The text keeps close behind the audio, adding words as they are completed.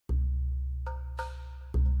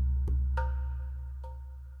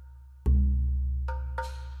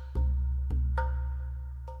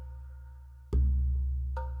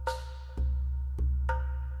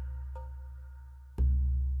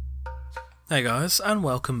Hey guys, and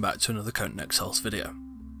welcome back to another Conan Exiles video.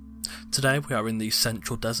 Today we are in the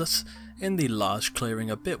central desert, in the large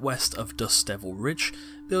clearing a bit west of Dust Devil Ridge,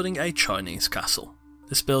 building a Chinese castle.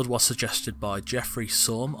 This build was suggested by Jeffrey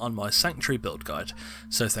Saum on my Sanctuary build guide,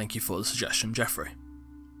 so thank you for the suggestion, Jeffrey.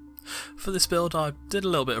 For this build I did a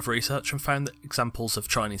little bit of research and found that examples of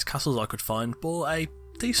Chinese castles I could find bore a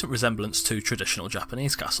decent resemblance to traditional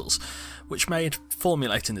Japanese castles, which made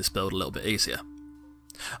formulating this build a little bit easier.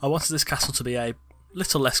 I wanted this castle to be a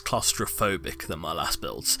little less claustrophobic than my last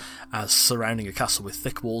builds, as surrounding a castle with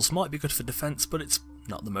thick walls might be good for defence, but it's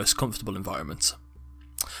not the most comfortable environment.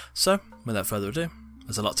 So, without further ado,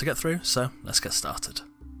 there's a lot to get through, so let's get started.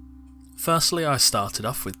 Firstly, I started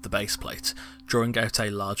off with the base plate, drawing out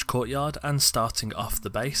a large courtyard and starting off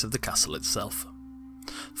the base of the castle itself.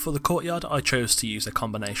 For the courtyard, I chose to use a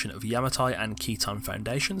combination of Yamatai and Khitan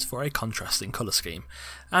foundations for a contrasting colour scheme,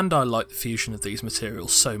 and I like the fusion of these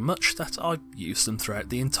materials so much that I used them throughout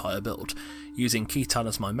the entire build, using Khitan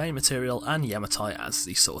as my main material and Yamatai as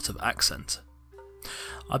the sort of accent.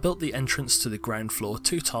 I built the entrance to the ground floor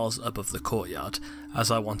 2 tiles above the courtyard,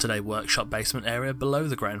 as I wanted a workshop basement area below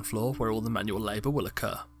the ground floor where all the manual labour will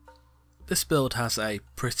occur. This build has a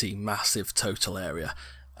pretty massive total area,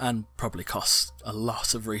 and probably costs a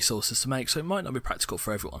lot of resources to make, so it might not be practical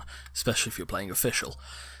for everyone, especially if you're playing official.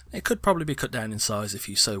 It could probably be cut down in size if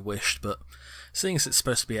you so wished, but seeing as it's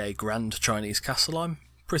supposed to be a grand Chinese castle, I'm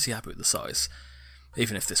pretty happy with the size,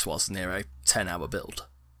 even if this was near a 10-hour build.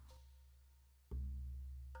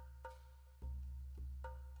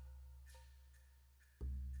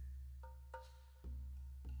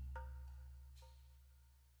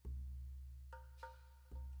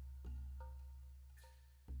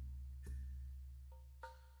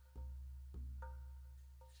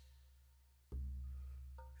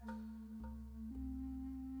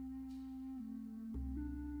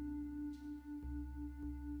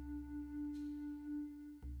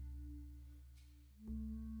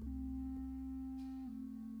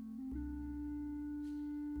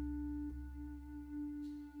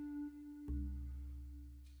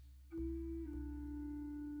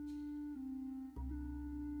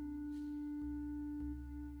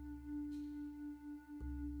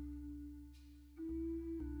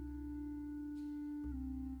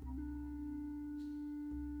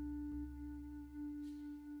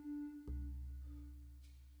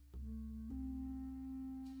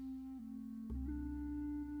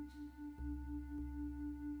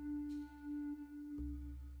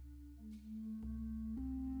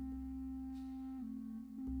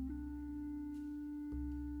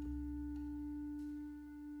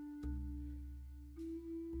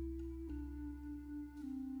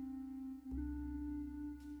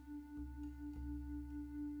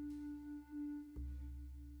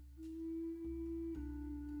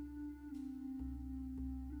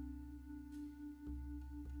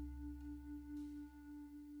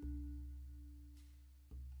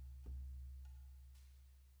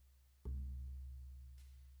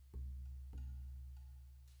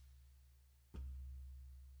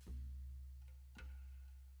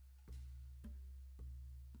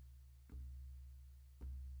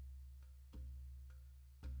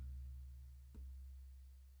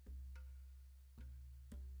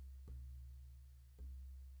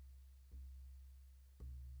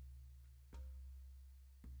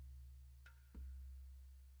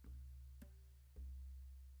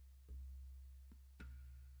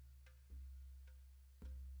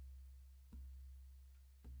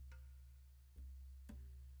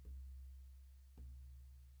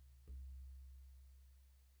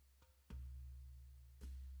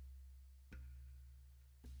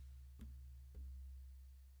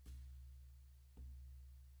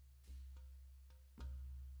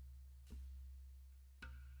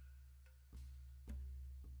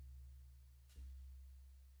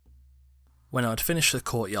 When I'd finished the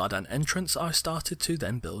courtyard and entrance, I started to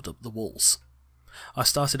then build up the walls. I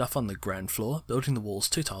started off on the ground floor, building the walls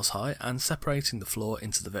 2 tiles high and separating the floor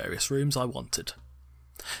into the various rooms I wanted.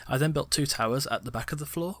 I then built 2 towers at the back of the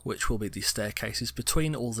floor, which will be the staircases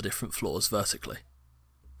between all the different floors vertically.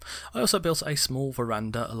 I also built a small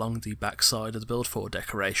veranda along the back side of the build for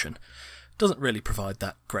decoration. Doesn't really provide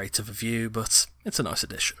that great of a view, but it's a nice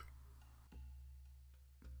addition.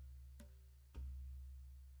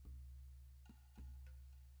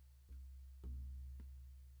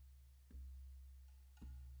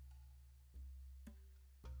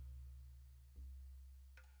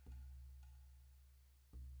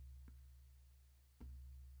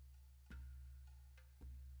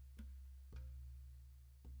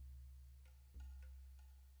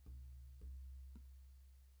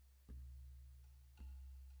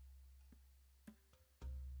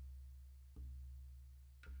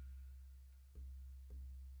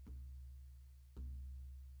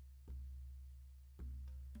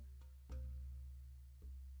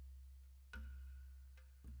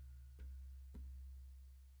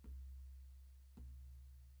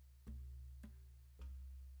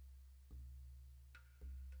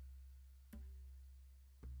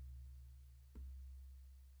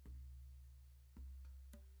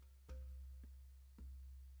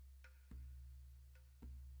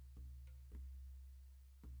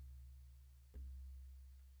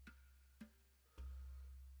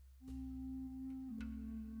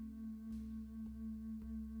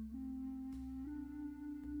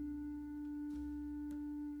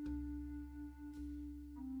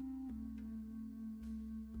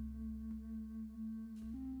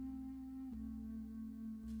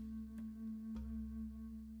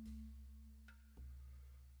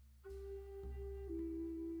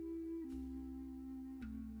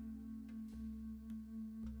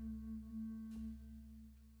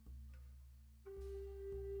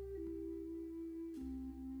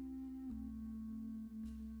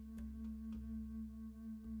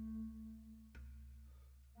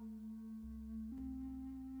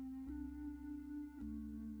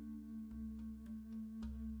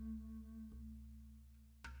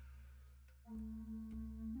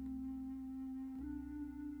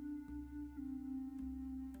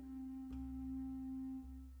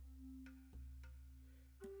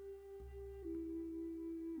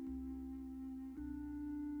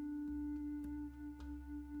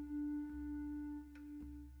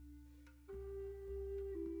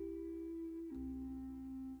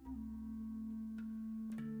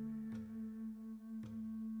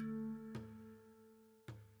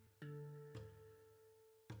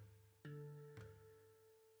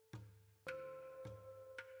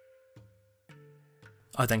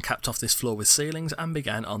 I then capped off this floor with ceilings and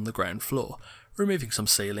began on the ground floor, removing some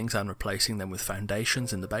ceilings and replacing them with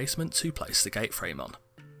foundations in the basement to place the gate frame on.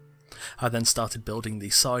 I then started building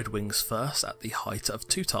the side wings first at the height of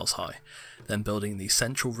 2 tiles high, then building the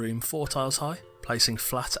central room 4 tiles high, placing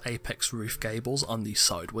flat apex roof gables on the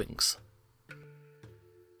side wings.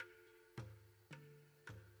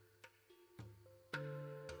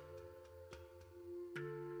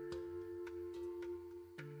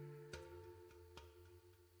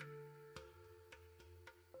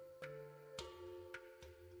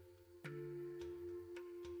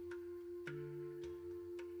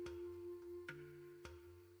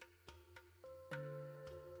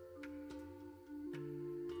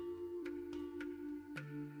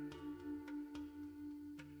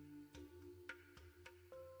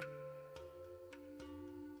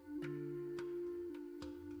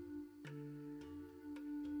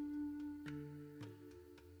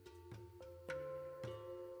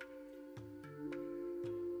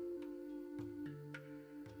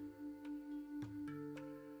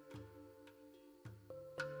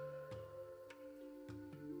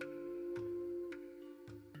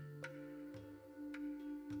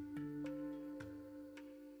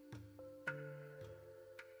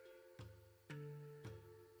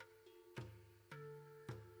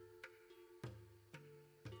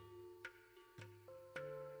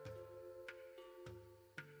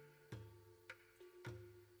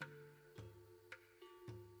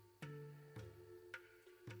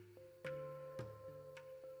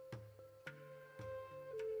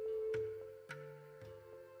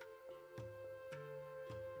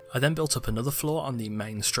 I then built up another floor on the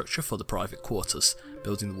main structure for the private quarters,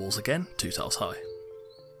 building the walls again 2 tiles high.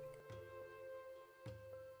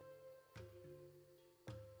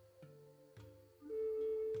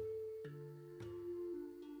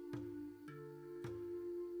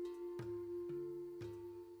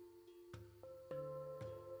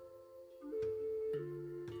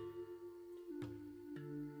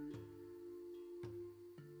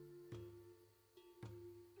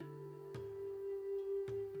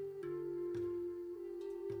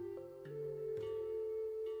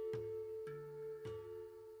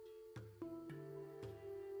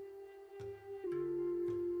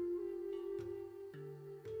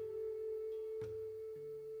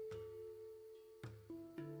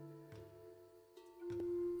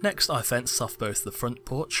 Next I fenced off both the front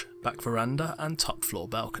porch, back veranda and top floor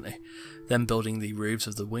balcony, then building the roofs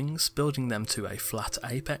of the wings, building them to a flat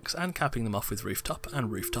apex and capping them off with rooftop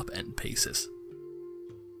and rooftop end pieces.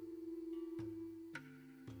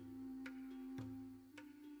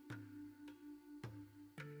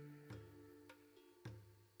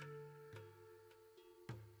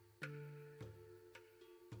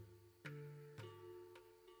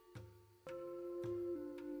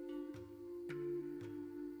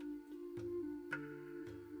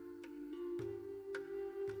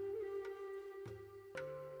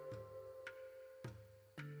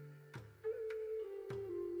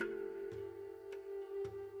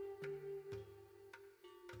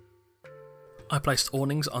 I placed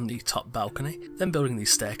awnings on the top balcony, then building the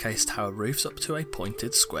staircase tower roofs up to a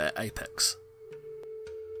pointed square apex.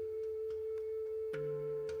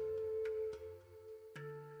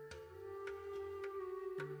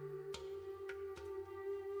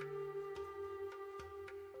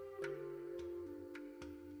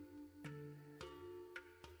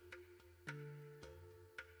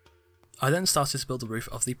 I then started to build the roof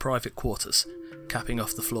of the private quarters, capping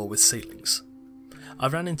off the floor with ceilings. I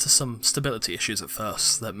ran into some stability issues at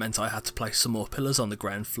first that meant I had to place some more pillars on the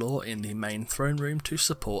ground floor in the main throne room to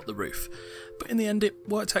support the roof, but in the end it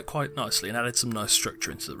worked out quite nicely and added some nice structure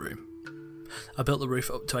into the room. I built the roof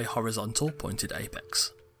up to a horizontal pointed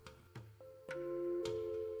apex.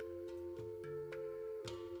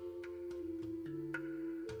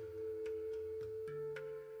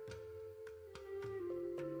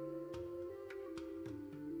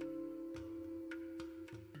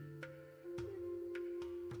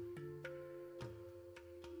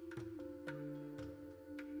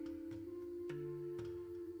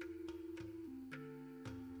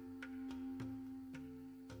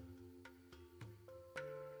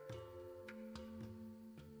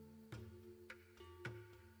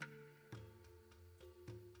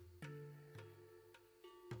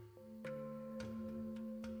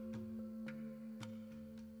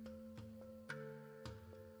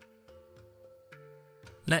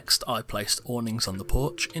 Next I placed awnings on the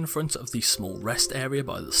porch, in front of the small rest area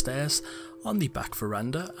by the stairs, on the back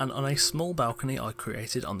veranda and on a small balcony I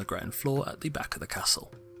created on the ground floor at the back of the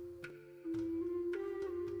castle.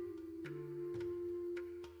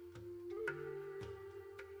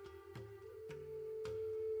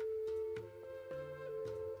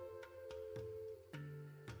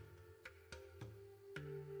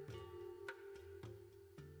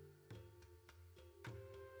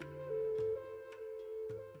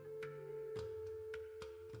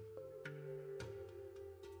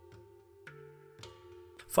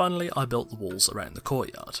 Finally, I built the walls around the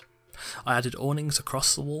courtyard. I added awnings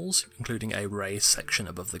across the walls, including a raised section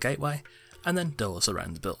above the gateway, and then doors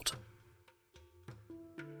around the build.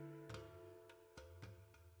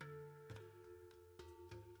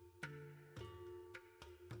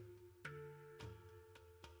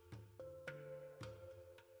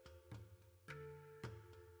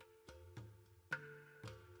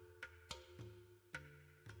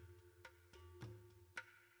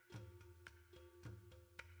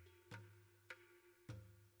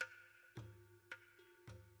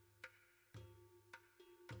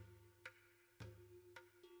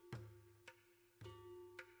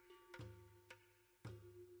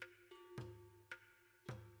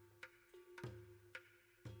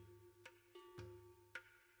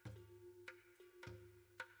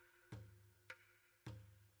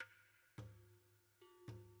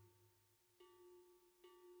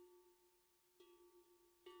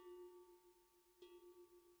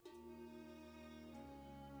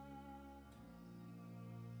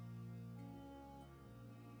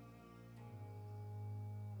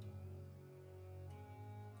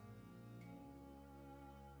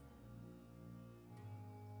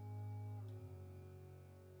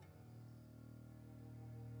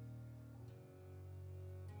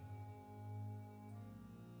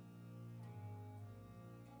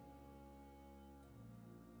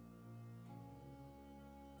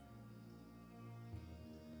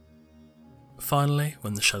 Finally,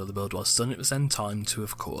 when the shell of the build was done, it was then time to,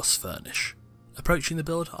 of course, furnish. Approaching the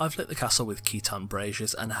build, I've lit the castle with Khitan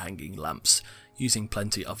braziers and hanging lamps, using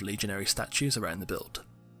plenty of legionary statues around the build.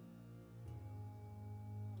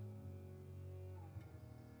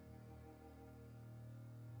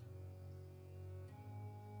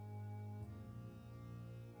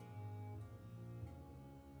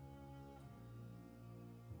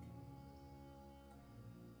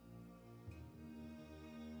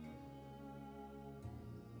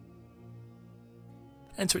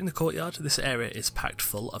 Entering the courtyard, this area is packed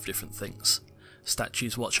full of different things.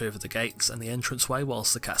 Statues watch over the gates and the entranceway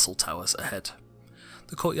whilst the castle towers ahead.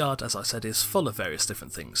 The courtyard, as I said, is full of various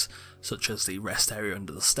different things, such as the rest area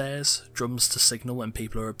under the stairs, drums to signal when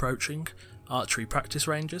people are approaching, archery practice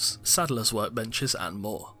ranges, saddlers' workbenches and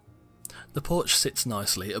more. The porch sits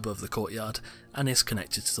nicely above the courtyard and is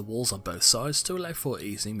connected to the walls on both sides to allow for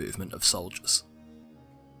easy movement of soldiers.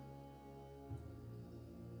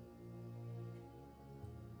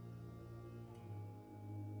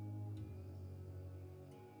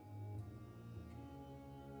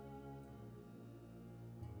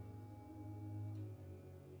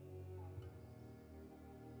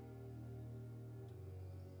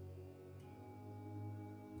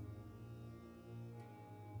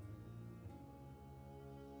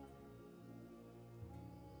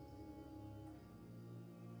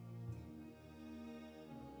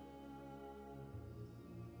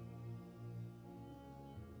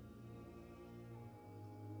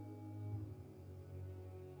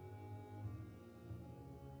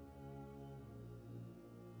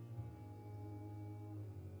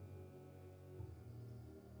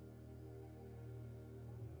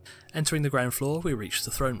 Entering the ground floor, we reach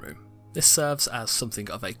the throne room. This serves as something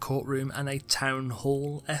of a courtroom and a town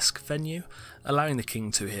hall-esque venue, allowing the king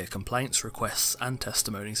to hear complaints, requests and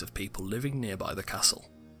testimonies of people living nearby the castle.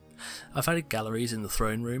 I've added galleries in the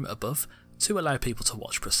throne room above to allow people to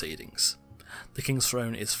watch proceedings. The king's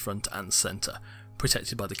throne is front and centre,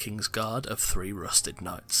 protected by the king's guard of 3 rusted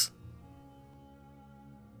knights.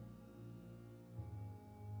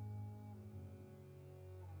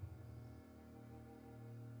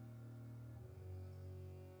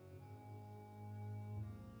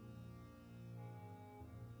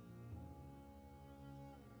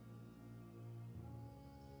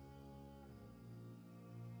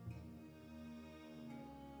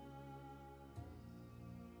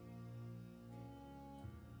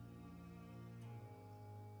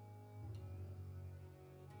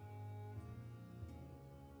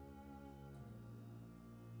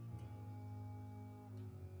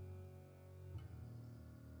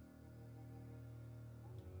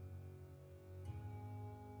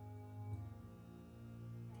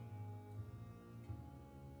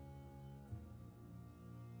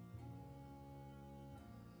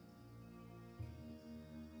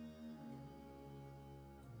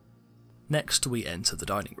 Next, we enter the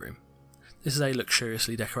dining room. This is a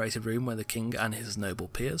luxuriously decorated room where the king and his noble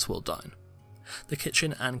peers will dine. The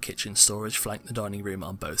kitchen and kitchen storage flank the dining room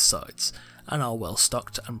on both sides, and are well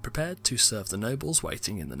stocked and prepared to serve the nobles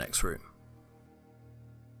waiting in the next room.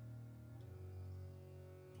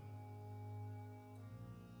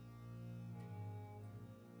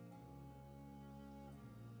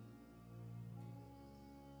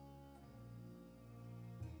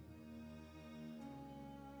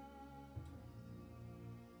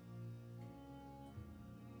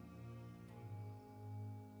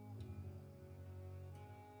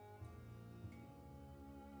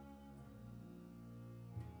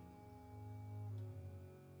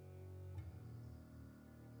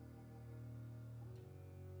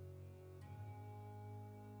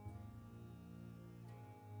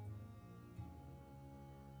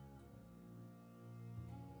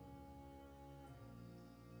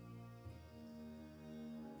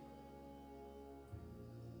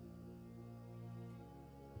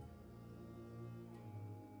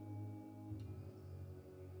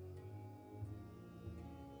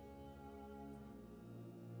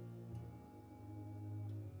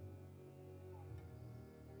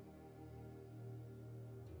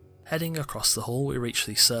 Heading across the hall we reach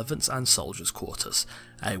the servants' and soldiers' quarters,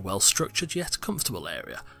 a well structured yet comfortable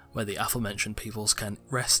area where the aforementioned peoples can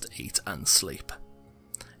rest, eat and sleep.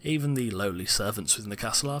 Even the lowly servants within the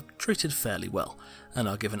castle are treated fairly well, and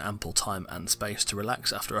are given ample time and space to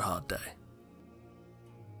relax after a hard day.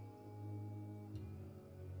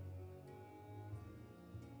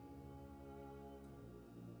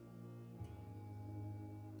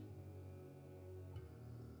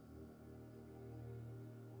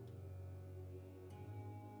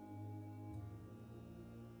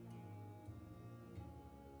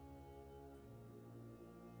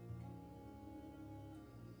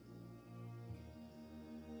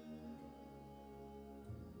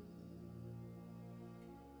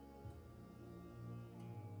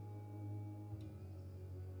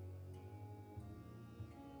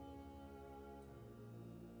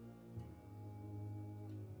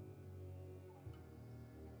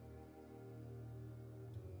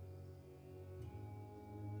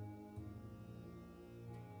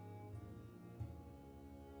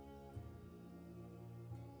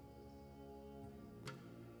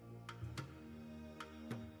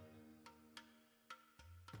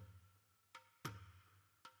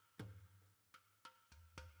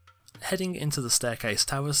 Heading into the staircase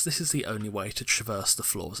towers, this is the only way to traverse the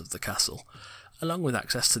floors of the castle, along with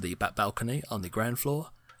access to the back balcony on the ground floor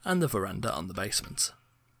and the veranda on the basement.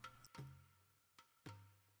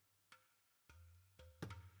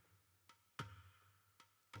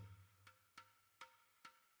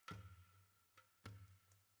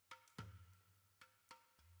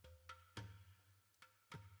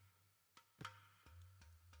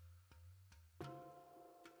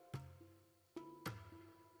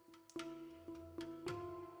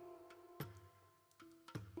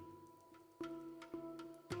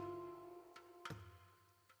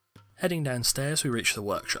 Heading downstairs we reach the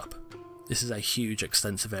workshop. This is a huge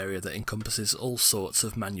extensive area that encompasses all sorts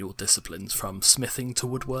of manual disciplines from smithing to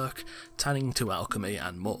woodwork, tanning to alchemy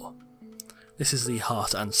and more. This is the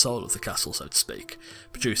heart and soul of the castle, so to speak,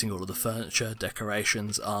 producing all of the furniture,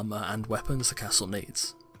 decorations, armour and weapons the castle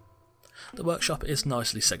needs. The workshop is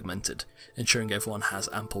nicely segmented, ensuring everyone has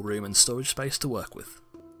ample room and storage space to work with.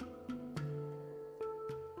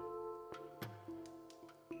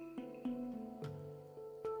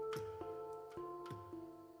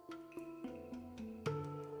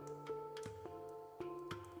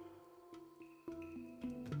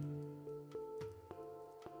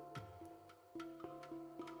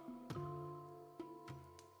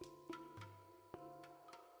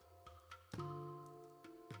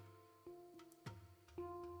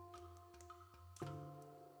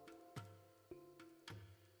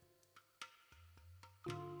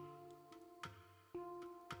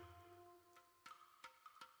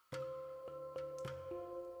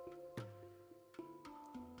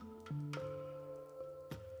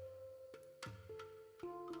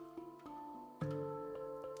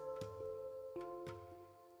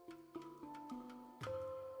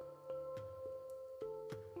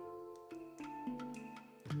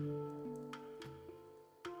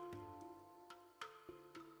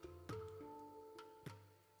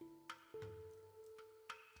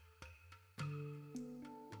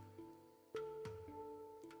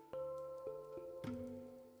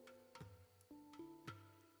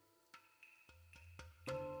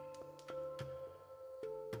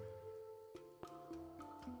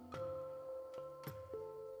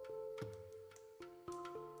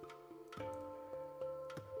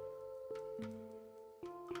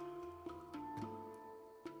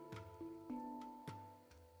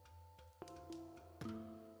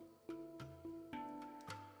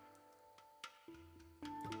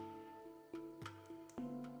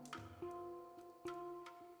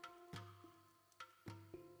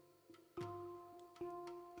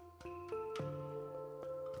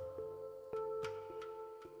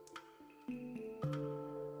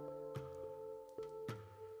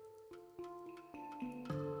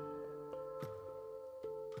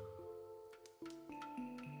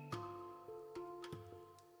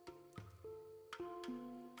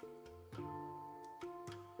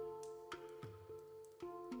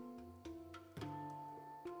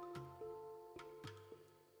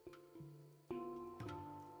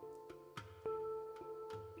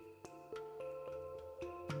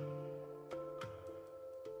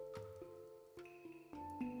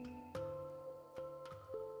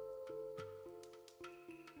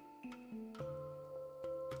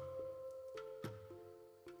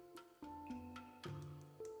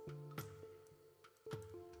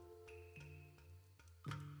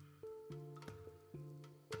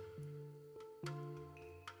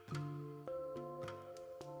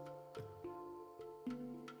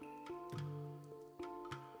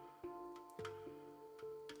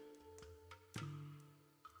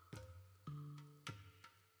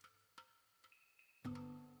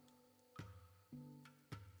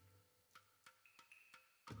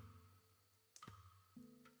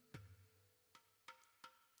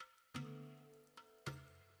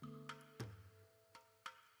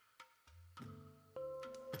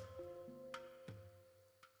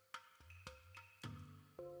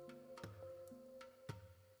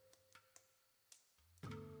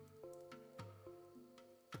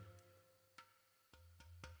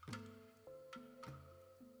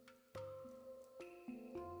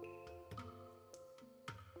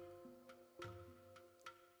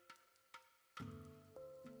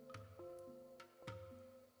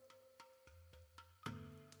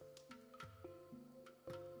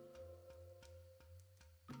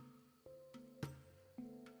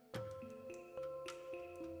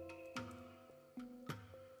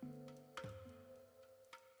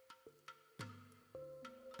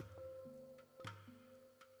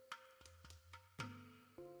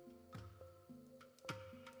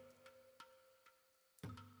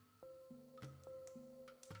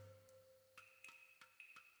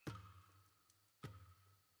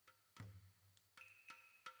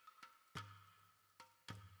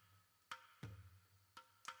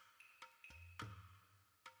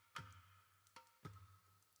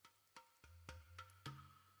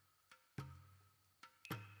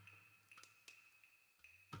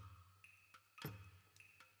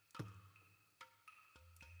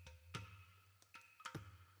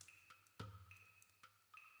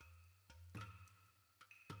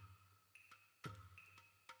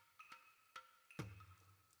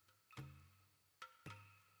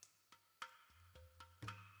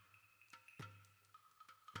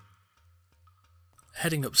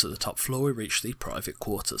 Heading up to the top floor we reach the private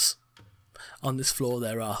quarters. On this floor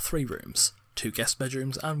there are 3 rooms, 2 guest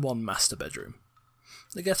bedrooms and 1 master bedroom.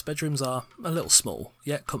 The guest bedrooms are a little small,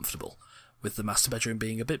 yet comfortable, with the master bedroom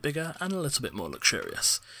being a bit bigger and a little bit more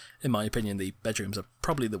luxurious. In my opinion, the bedrooms are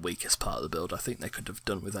probably the weakest part of the build. I think they could have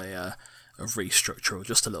done with a restructure or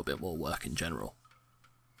just a little bit more work in general.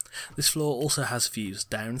 This floor also has views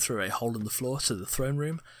down through a hole in the floor to the throne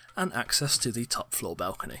room and access to the top floor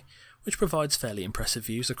balcony, which provides fairly impressive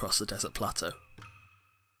views across the desert plateau.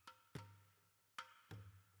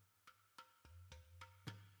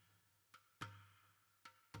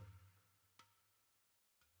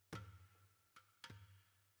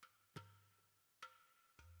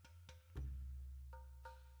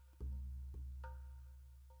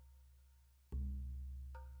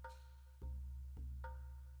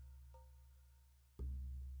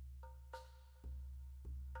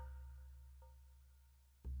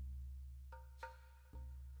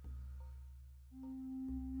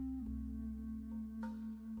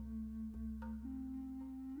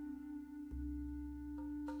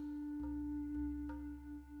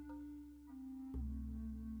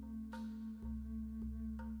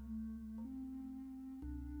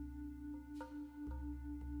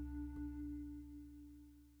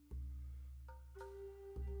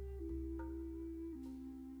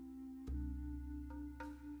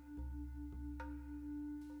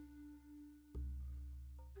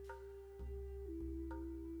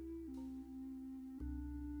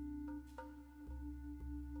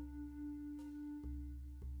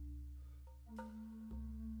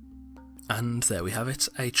 And there we have it,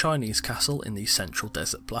 a Chinese castle in the central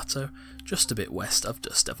desert plateau, just a bit west of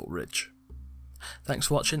Dust Devil Ridge. Thanks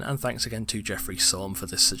for watching, and thanks again to Jeffrey Sorm for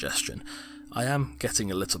this suggestion. I am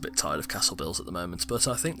getting a little bit tired of castle builds at the moment, but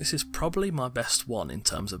I think this is probably my best one in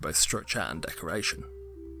terms of both structure and decoration.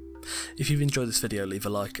 If you've enjoyed this video, leave a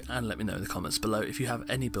like and let me know in the comments below if you have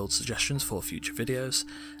any build suggestions for future videos.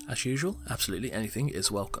 As usual, absolutely anything is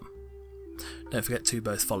welcome. Don't forget to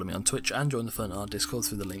both follow me on Twitch and join the fun on our Discord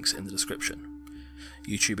through the links in the description.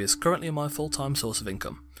 YouTube is currently my full-time source of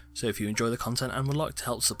income, so if you enjoy the content and would like to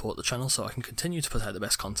help support the channel so I can continue to put out the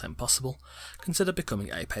best content possible, consider becoming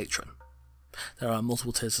a patron. There are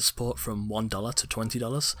multiple tiers of support from $1 to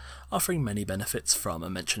 $20, offering many benefits from a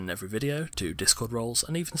mention in every video, to Discord roles,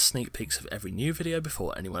 and even sneak peeks of every new video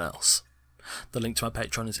before anyone else. The link to my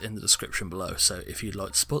Patreon is in the description below, so if you'd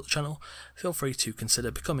like to support the channel, feel free to consider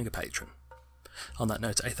becoming a patron. On that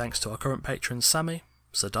note, a thanks to our current patrons Sammy,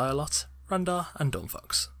 Zadialot, Randar and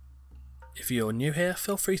Dunfox. If you're new here,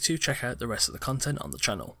 feel free to check out the rest of the content on the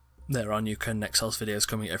channel. There are new Conan Exiles videos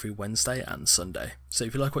coming every Wednesday and Sunday, so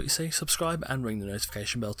if you like what you see, subscribe and ring the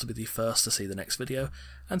notification bell to be the first to see the next video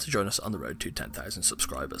and to join us on the road to 10,000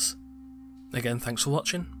 subscribers. Again, thanks for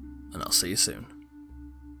watching, and I'll see you soon.